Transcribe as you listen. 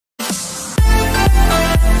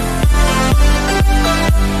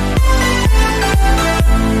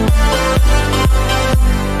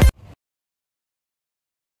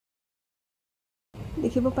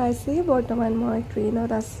দেখিব পাইছে বৰ্তমান মই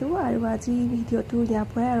ট্ৰেইনত আছো আৰু আজি ভিডিঅ'টো ইয়াৰ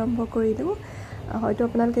পৰাই আৰম্ভ কৰিলো হয়তো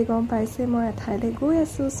আপোনালোকে গম পাইছে মই এঠাইলৈ গৈ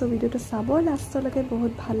আছো সো ভিডিঅ'টো চাব লাষ্টলৈকে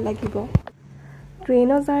বহুত ভাল লাগিব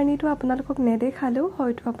ট্ৰেইনৰ জাৰ্নিটো আপোনালোকক নেদেখালো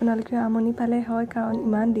হয়তো আপোনালোকে আমনি পালে হয় কাৰণ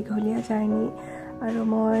ইমান দীঘলীয়া জাৰ্নি আৰু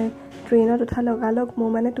মই ট্ৰেইনত উঠা লগালগ মোৰ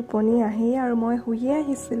মানে টোপনি আহি আৰু মই শুইয়ে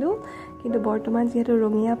আহিছিলো কিন্তু বৰ্তমান যেহেতু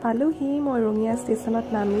ৰঙিয়া পালোহি মই ৰঙিয়া ষ্টেচনত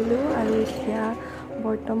নামিলো আৰু এতিয়া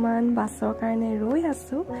বৰ্তমান বাছৰ কাৰণে ৰৈ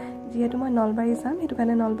আছো যেহেতু মই নলবাৰী যাম হেতু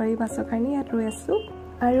কাৰণে নলবাৰী বাছৰ কাৰণে ইয়াত ৰৈ আছো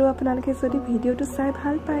আৰু আপোনালোকে যদি ভিডিঅ'টো চাই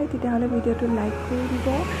ভাল পায় তেতিয়াহলে ভিডিঅ'টো লাইক কৰি দিব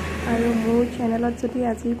আৰু মোৰ চেনেলত যদি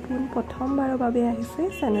আজি প্ৰথমবাৰৰ বাবে আহিছে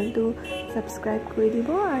চেনেলটো সাবস্ক্ৰাইব কৰি দিব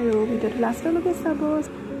আৰু ভিডিঅ'টো লাষ্টলৈকে চাব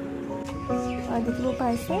দেখিব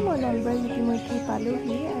পাইছে মই নলবাৰী ইতিমধ্যে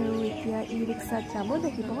পালোহি আৰু এতিয়া ই-ৰিক্সাত যাব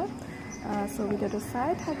লাগিব সো ভিডিঅ'টো চাই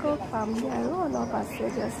থাকক পামহি আৰু অলপ আছে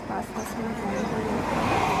জাষ্ট 5 মিনিট জাৰ্নি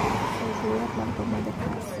কৰি আপোনালোকক মই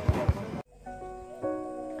দেখাইছোঁ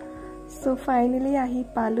সো ফাইনেলি আহি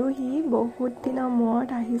পালোহি বহুত দিনৰ মূৰত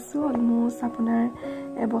আহিছোঁ অলমোষ্ট আপোনাৰ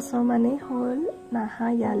এবছৰ মানেই হ'ল নাহা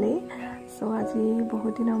ইয়ালে সো আজি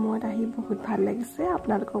বহুত দিনৰ মূৰত আহি বহুত ভাল লাগিছে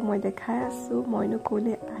আপোনালোকক মই দেখাই আছোঁ মইনো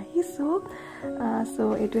ক'লে আহিছোঁ সো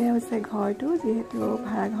এইটোৱে হৈছে ঘৰটো যিহেতু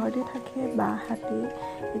ভাড়া ঘৰতে থাকে বাহাতি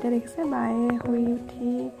এতিয়া দেখিছে বায়ে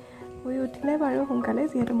শুই উঠিলে বাৰু সোনকালে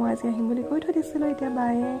যিহেতু মই আজি আহিম বুলি কৈ থৈ দিছিলোঁ এতিয়া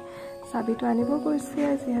বায়ে চাবিটো আনিব গৈছে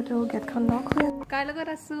যিহেতু গেটখন লক হৈ আছে কাৰ লগত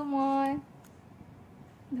আছোঁ মই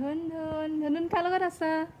ধুন কাৰ লগত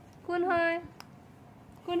আছা কোন হয়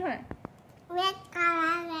red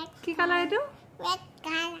color কি কালাৰ এইটো red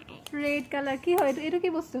color ৰেড কালাৰ কি হয় এইটো কি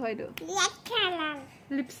বস্তু হয় এইটো red color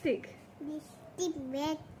lipstick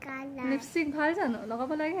red color lipstick ভাল জানো লগাব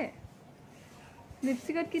লাগে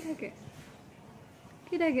লিপষ্টিকত কি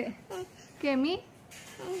থাকে কেমি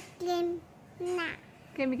না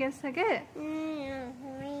কেমিকেলছ থাকে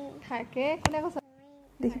কোনে কৈছে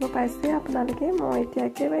দেখিব পাইছে আপোনালোকে মই এতিয়া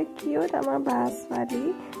একেবাৰে কিউট আমাৰ বা ছোৱালী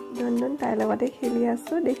ধুন তাইৰ লগতে খেলি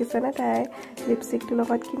আছোঁ দেখিছেনে তাই লিপষ্টিকটোৰ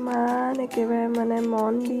লগত কিমান একেবাৰে মানে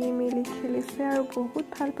মন দি মেলি খেলিছে আৰু বহুত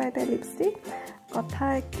ভাল পায় তাই লিপষ্টিক কথা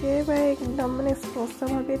একেবাৰে একদম মানে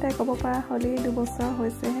স্পষ্টভাৱে তাই ক'ব পৰা হ'লেই 2 বছৰ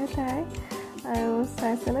হৈছেহে তাই আৰু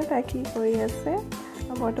চাইছেনে তাই কি কৰি আছে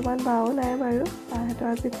বৰ্তমান বাও নাই বাৰু তাহাঁতৰ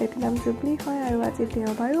আজি প্লেটিনাম জুবলি হয় আৰু আজি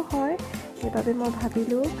দেওবাৰো হয় সেইবাবে মই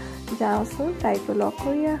ভাবিলোঁ যাওঁচোন তাইকো লগ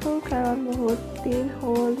কৰি আহোঁ কাৰণ বহুত দিন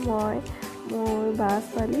হ'ল মই মোৰ বা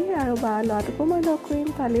ছোৱালী আৰু বা ল'ৰাটোকো মই লগ কৰিম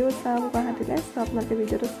তালৈও যাম গুৱাহাটীলৈ সো আপোনালোকে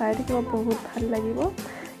ভিডিঅ'টো চাই থাকিব বহুত ভাল লাগিব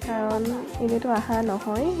কাৰণ এনেইতো অহা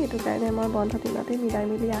নহয় সেইটো কাৰণে মই বন্ধ দিনতে মিলাই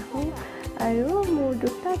মেলি আহোঁ আৰু মোৰ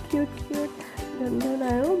দুটা কিউট ধুন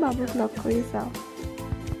আৰু বাবুক লগ কৰি যাওঁ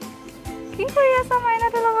কি কৰি আছা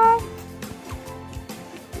মাইনাটোৰ লগত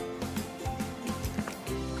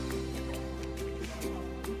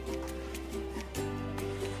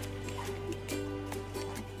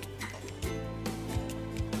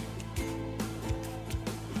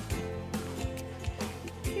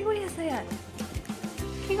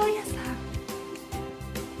কি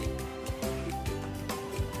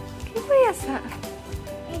কৰি আছা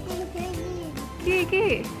কি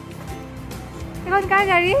এখন কাৰ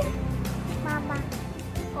গাড়ী mama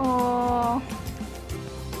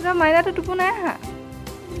পুৰা মাইনাটো টোপোনাই আহা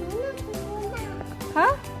হা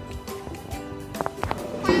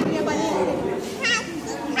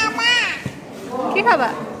কি খাবা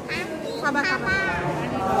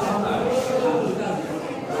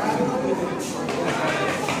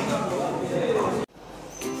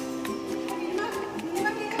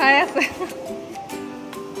খাই আছে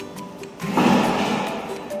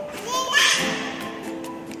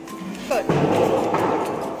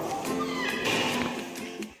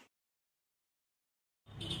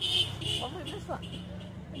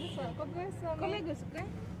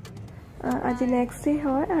আজি নেক্সট ডে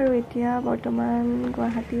হয় আৰু এতিয়া বৰ্তমান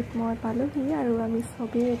গুৱাহাটীত মই পালোহি আৰু আমি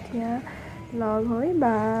চবেই এতিয়া লগ হৈ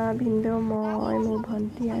বা ভিনদেউ মই মোৰ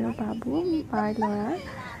ভণ্টি আৰু বাবু বাৰ ল'ৰা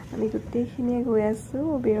আমি গোটেইখিনিয়ে গৈ আছোঁ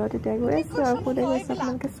বিৰত এতিয়া গৈ আছোঁ আৰু ক'লে গৈছোঁ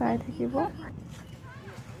আপোনালোকে চাই থাকিব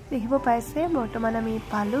দেখিব পাইছে বৰ্তমান আমি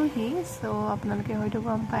পালোহি সো আপোনালোকে হয়তো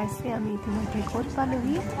গম পাইছে আমি ইতিমধ্যে ক'ত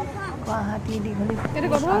পালোহি গুৱাহাটী দীঘলী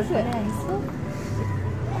আহিছোঁ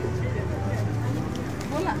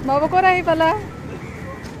বাবু ক'ত আহি পালা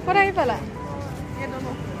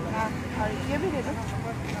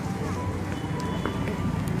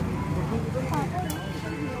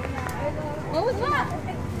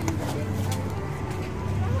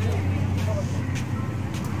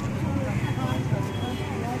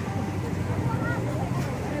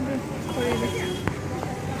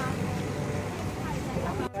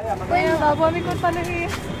Babu, kami ikut paling ini.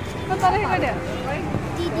 Ikut paling ini dia.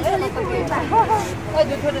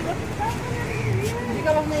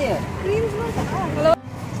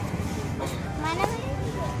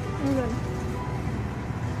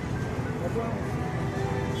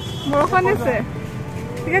 বৰষুণ দিছে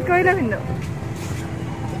টিকেট কৰিলে কিন্তু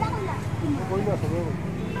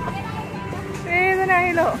এইজনে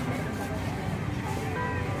আহিলো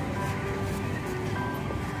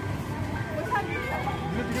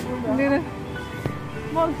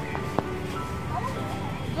বল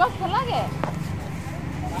জব লাগে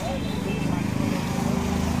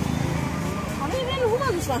আমি ইমান হুমা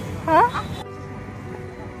গৈছা হা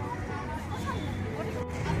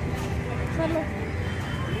চলো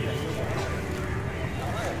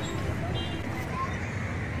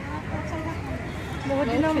বহুত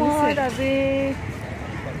দিনৰ মূৰত আজি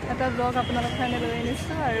এটা ব্লগ আপোনালোকৰ কাৰণে লৈ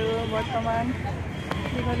আনিছোঁ আৰু বৰ্তমান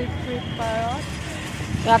দীঘলী ট্ৰিপ পাৰত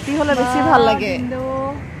ৰাতি হ'লে বেছি ভাল লাগে কিন্তু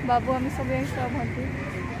বাবু আমি চবেই আহিছোঁ ভণ্টি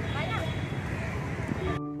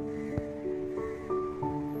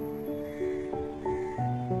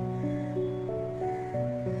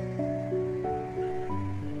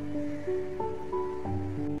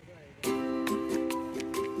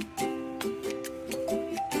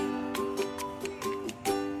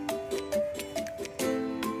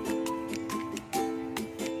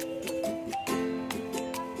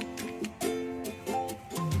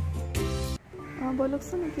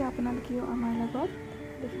বলকচোন এতিয়া আপোনালোকেও আমাৰ লগত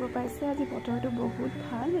দেখিব পাইছে আজি বতৰটো বহুত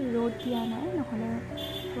ভাল ৰ'দ দিয়া নাই নহ'লে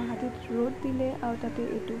গুৱাহাটীত ৰ'দ দিলে আৰু তাতে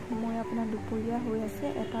এইটো সময় আপোনাৰ দুপৰীয়া হৈ আছে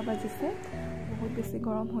 1 বাজিছে বহুত বেছি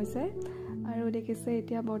গৰম হৈছে আৰু দেখিছে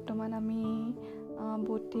এতিয়া বৰ্তমান আমি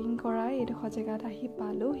বোটিং কৰা এইডোখৰ জেগাত আহি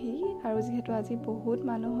পালোহি আৰু যিহেতু আজি বহুত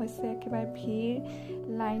মানুহ হৈছে একেবাৰে ভিৰ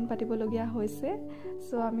লাইন পাতিবলগীয়া হৈছে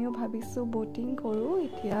চ' আমিও ভাবিছোঁ বোটিং কৰোঁ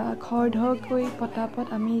এতিয়া খৰধৰকৈ পটাপট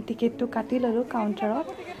আমি টিকেটটো কাটি ল'লোঁ কাউণ্টাৰত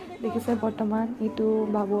দেখিছে বৰ্তমান এইটো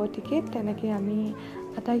বাবুৰ টিকেট তেনেকৈ আমি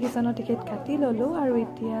আটাইকেইজনৰ টিকেট কাটি ল'লোঁ আৰু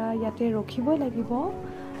এতিয়া ইয়াতে ৰখিব লাগিব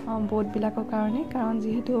বোটবিলাকৰ কাৰণে কাৰণ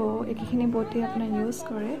যিহেতু একেখিনি বোটেই আপোনাৰ ইউজ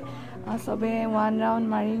কৰে চবে 1 ৰাউণ্ড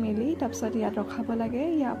মাৰি মেলি তাৰপিছত ইয়াত ৰখাব লাগে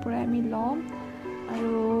ইয়াৰ পৰাই আমি ল'ম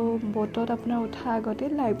আৰু বোটত আপোনাৰ উঠা আগতে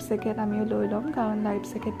লাইফ জেকেট আমিও লৈ ল'ম কাৰণ লাইফ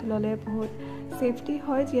জেকেটটো ল'লে বহুত ছেফটি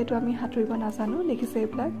হয় যিহেতু আমি সাঁতুৰিব নাজানো দেখিছে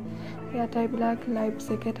এইবিলাক এই আটাইবিলাক লাইফ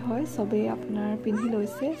জেকেট হয় চবেই আপোনাৰ পিন্ধি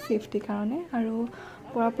লৈছে ছেফটিৰ কাৰণে আৰু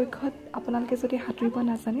পৰাপক্ষত আপোনালোকে যদি সাঁতুৰিব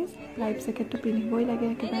নাজানে লাইফ জেকেটটো পিন্ধিবই লাগে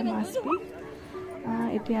একেবাৰে মাষ্ট বি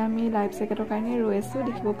এতিয়া আমি লাইফ জেকেটৰ কাৰণে ৰৈ আছোঁ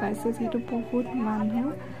দেখিব পাইছোঁ যিহেতু বহুত মানুহ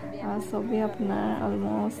চবেই আপোনাৰ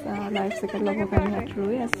অলমষ্ট লাইফ জেকেট ল'বৰ কাৰণে ইয়াত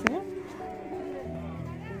ৰৈ আছে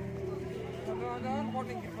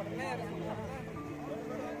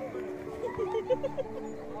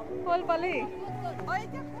কল পালি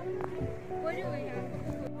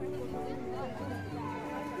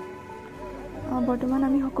বৰ্তমান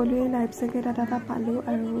আমি সকলোৱে লাইফ জেকেট এটা পালোঁ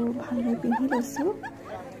আৰু ভালদৰে পিন্ধি লৈছোঁ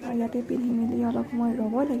ইয়াতে পিন্ধি মেলি অলপ সময়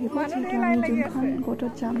ৰ'ব লাগিব যিহেতু আমি যোনখন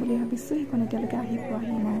বোটত যাম বুলি ভাবিছোঁ সেইখন এতিয়ালৈকে আহি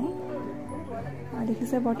পোৱাহি নাই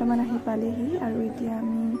দেখিছে বৰ্তমান আহি পালেহি আৰু এতিয়া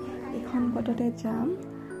আমি এইখন বোটতে যাম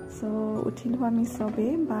চ' উঠিলোঁ আমি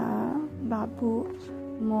চবেই বাবু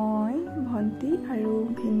মই ভণ্টি আৰু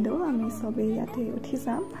ভিন্দৌ আমি চবেই ইয়াতে উঠি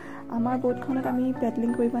যাম আমাৰ বোটখনত আমি পেডলিং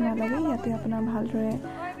কৰিব নালাগে ইয়াতে আপোনাৰ ভালদৰে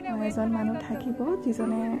এজন মানুহ থাকিব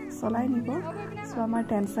যিজনে চলাই নিব চ' আমাৰ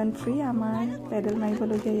টেনশ্যন ফ্ৰী আমাৰ পেডেল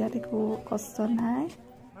মাৰিবলগীয়া ইয়াত একো কষ্ট নাই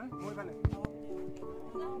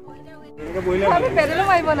আমি পেডেলো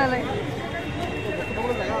মাৰিব নালাগে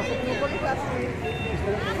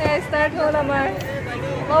ষ্টাৰ্ট হ'ল আমাৰ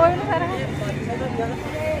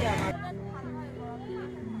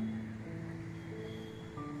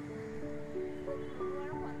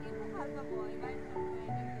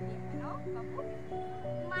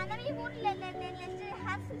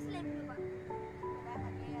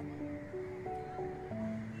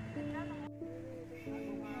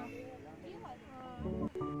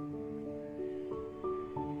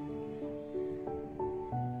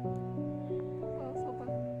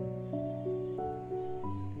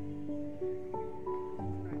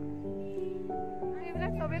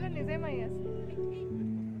সবেই নিজে মাৰি আছে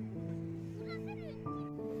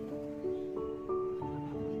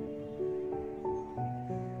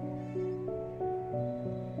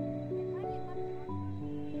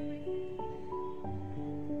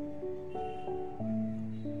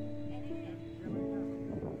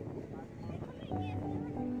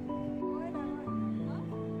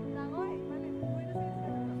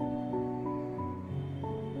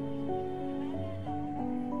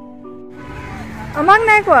আমাক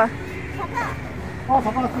নাই কোৱা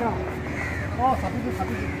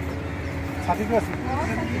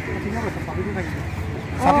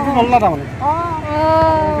ছাতিটো নললা তাৰমানে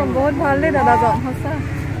বহুত ভাল দেই দাদাজন সঁচা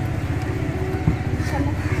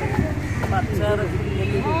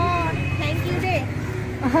थैंक यू दे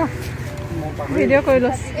ভিডিঅ' কৰি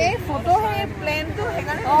লৈছো ए फोटो है प्लेन तो है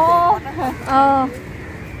কাৰণে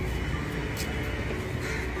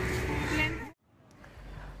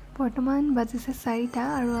বৰ্তমান বাজিছে 4টা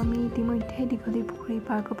আৰু আমি ইতিমধ্যে দীঘলী পুখুৰী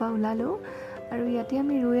পাৰ্কৰ পৰা ওলালোঁ আৰু ইয়াতে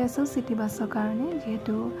আমি ৰৈ আছোঁ চিটি বাছৰ কাৰণে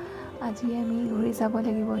যিহেতু আজি আমি ঘূৰি যাব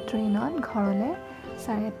লাগিব ট্ৰেইনত ঘৰলৈ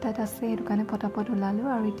 8:30 আছে সেইটো কাৰণে পটাপট ওলালোঁ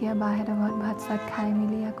আৰু এতিয়া বাহেতৰ ঘৰত ভাত চাত খাই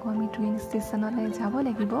মেলি আকৌ আমি ট্ৰেইন ষ্টেচনলৈ যাব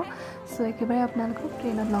লাগিব চ' একেবাৰে আপোনালোকক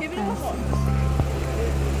ট্ৰেইনত লগ পাই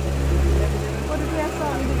আছোঁ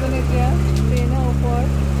আমি দুজনে এতিয়া ট্ৰেইনৰ ওপৰত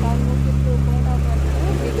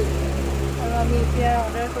আৰু আমি এতিয়া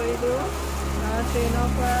অৰ্ডাৰ কৰিলোঁ ট্ৰেইনৰ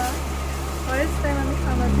পৰা ফাৰ্ষ্ট টাইম আমি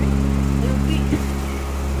খাম আজি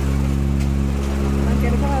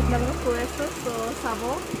কেনেকুৱা হয় আপোনালোকক কৈ আছোঁ চ' চাব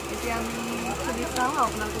এতিয়া আমি খুলি চাওঁ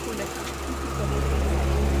আপোনালোককো দেখাম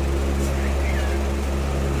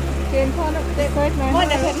ট্ৰেইনখন মই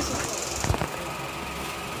দেখাই দিছোঁ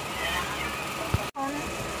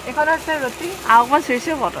এখন আছে ৰুটি আৰু অকণমান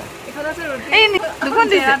চিৰিচিও বতৰ এখন আছে ৰুটি এই দুখন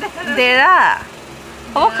দিছে দেৰা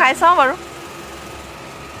হ'ব খাই চাওঁ বাৰু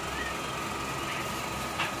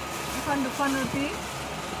দুখন ৰুটি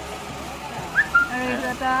আৰু এইটো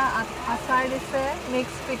এটা আচাৰ দিছে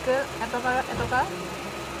মিক্স পিকল এটকা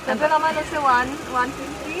টোটেল আমাৰ লৈছে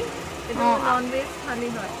 150 এইটো নন ভেজ থালি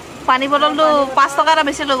হয় পানী বটলটো 5 টকা এটা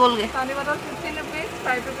বেছি লৈ গ'লগৈ পানী বটল 15 rupees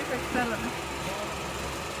 5 rupees এক্সট্ৰা ল'লে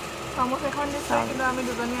চামুচ এখন দিছে কিন্তু আমি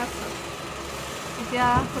দুজনী আছোঁ এতিয়া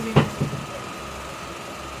খুলিম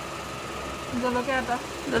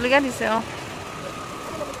জলকীয়া দিছে অঁ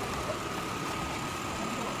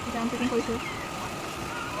কৈছোঁ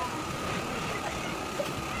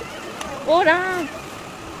অ' ৰাম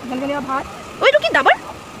ভাত ঐ এইটো কি ডাবৰ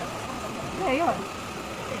হেৰি হয়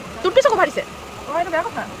টুথপেষ্ট আকৌ ভাৰিছে অঁ এইটো বেয়া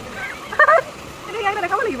কথা এইটো ইয়াক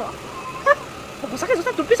দেখাব লাগিব সঁচাকৈ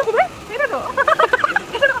টুথপেষ্ট আকৌ ভাই সেইটোতো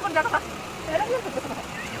বেয়া কথা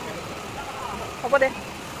হ'ব দে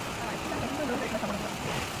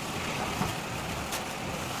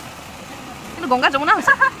কিন্তু গংগা যমুনা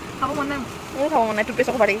হৈছে খাব মন নাই মোৰো খাব মন নাই টুথপেষ্ট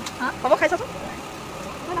আকৌ ভাৰি হ'ব খাই চাচোন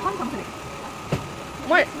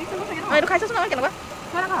মই এইটো খাই চাচোন আমাৰ কেনেকুৱা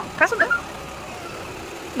খাচোন দে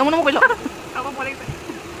নমুনা মই কৰি লওঁ আকৌ পলিছে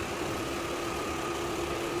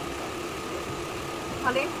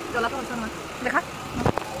ভালেই জ্বলাটো হৈছে নহয় দেখা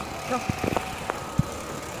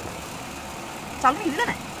চাউলটো সিজিলে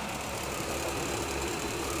নাই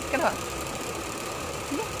কেনেকুৱা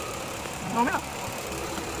নৰ্মেল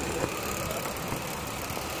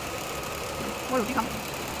মই ৰুটি খাম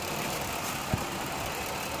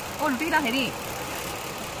অ' ৰুটিকেইটা হেৰি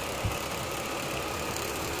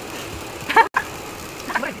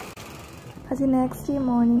আজি নেক্সট ডে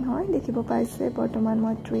মৰ্ণিং হয় দেখিব পাইছে বৰ্তমান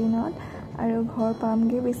মই ট্ৰেইনত আৰু ঘৰ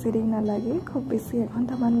পামগৈ বেছি দিন নালাগে খুব বেছি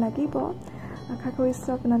এঘণ্টামান লাগিব আশা কৰিছোঁ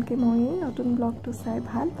আপোনালোকে মই নতুন ব্লগটো চাই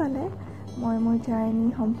ভাল পালে মই মোৰ জাৰ্ণি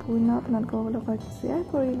সম্পূৰ্ণ আপোনালোকৰ লগত শ্বেয়াৰ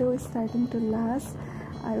কৰিলোঁ ষ্টাৰ্টিং টু লাষ্ট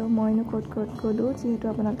আৰু মইনো ক'ত গ'লোঁ যিহেতু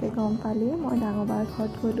আপোনালোকে গম পালেই মই ডাঙৰ বাৰ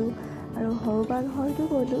ঘৰত গ'লোঁ আৰু সৰু বাৰ ঘৰতো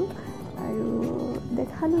গ'লোঁ আৰু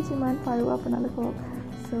দেখালোঁ যিমান পাৰোঁ আপোনালোকক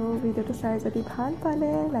চ' ভিডিঅ'টো চাই যদি ভাল পালে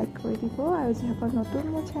লাইক কৰি দিব আৰু যিসকল নতুন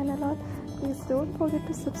মোৰ চেনেলত please don't forget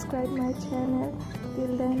two subscribe my channel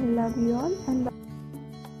till then love you all and